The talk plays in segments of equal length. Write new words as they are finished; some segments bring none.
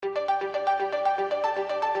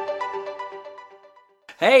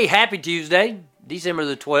Hey, happy Tuesday, December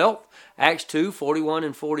the 12th, Acts 2, 41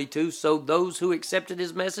 and 42. So those who accepted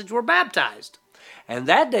his message were baptized. And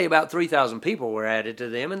that day about 3,000 people were added to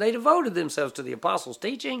them, and they devoted themselves to the apostles'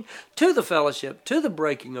 teaching, to the fellowship, to the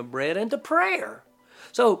breaking of bread, and to prayer.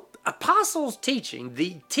 So apostles' teaching,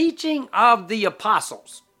 the teaching of the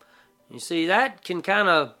apostles. You see, that can kind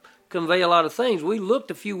of convey a lot of things. We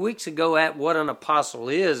looked a few weeks ago at what an apostle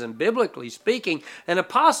is, and biblically speaking, an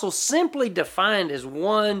apostle simply defined as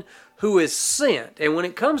one who is sent. And when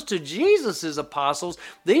it comes to Jesus' apostles,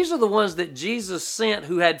 these are the ones that Jesus sent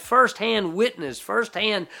who had firsthand witness,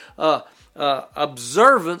 firsthand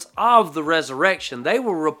observance of the resurrection. They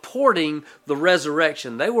were reporting the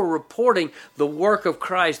resurrection. They were reporting the work of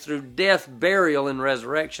Christ through death, burial, and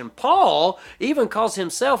resurrection. Paul even calls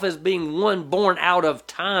himself as being one born out of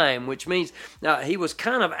time, which means he was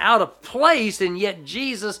kind of out of place, and yet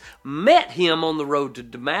Jesus met him on the road to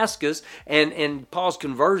Damascus, and Paul's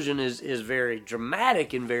conversion is very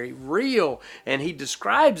dramatic and very real, and he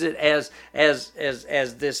describes it as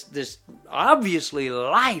this obviously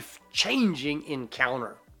life-changing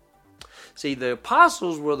encounter. See, the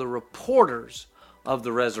apostles were the reporters of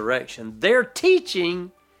the resurrection. Their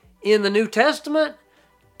teaching in the New Testament,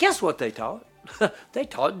 guess what they taught? They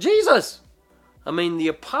taught Jesus. I mean, the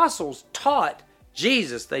apostles taught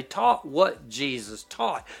Jesus. They taught what Jesus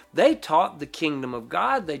taught. They taught the kingdom of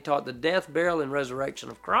God. They taught the death, burial, and resurrection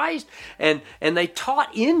of Christ. And they taught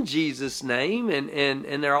in Jesus' name.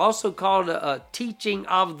 And they're also called a teaching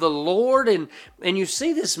of the Lord. And you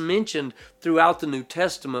see this mentioned throughout the New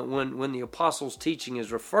Testament when the apostles' teaching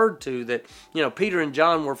is referred to, that, Peter and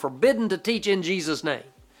John were forbidden to teach in Jesus' name.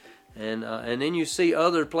 And then you see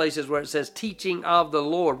other places where it says teaching of the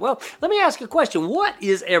Lord. Well, let me ask a question. What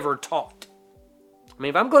is ever taught? I mean,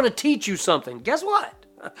 if I'm going to teach you something, guess what?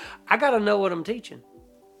 I got to know what I'm teaching.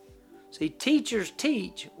 See, teachers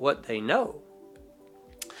teach what they know.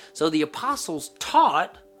 So the apostles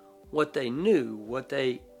taught what they knew, what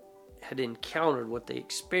they had encountered, what they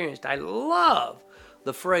experienced. I love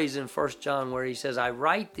the phrase in 1 John where he says, I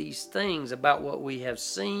write these things about what we have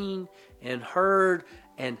seen and heard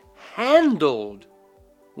and handled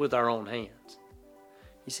with our own hands.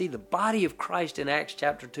 You see, the body of Christ in Acts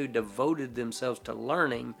chapter 2 devoted themselves to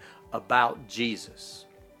learning about Jesus.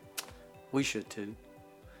 We should too.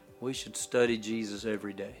 We should study Jesus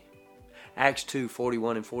every day. Acts 2,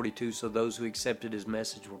 41 and 42, so those who accepted his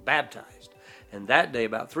message were baptized. And that day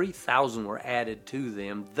about 3,000 were added to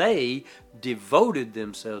them. They devoted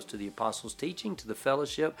themselves to the apostles' teaching, to the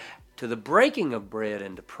fellowship, to the breaking of bread,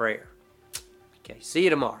 and to prayer. Okay, see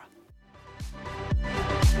you tomorrow.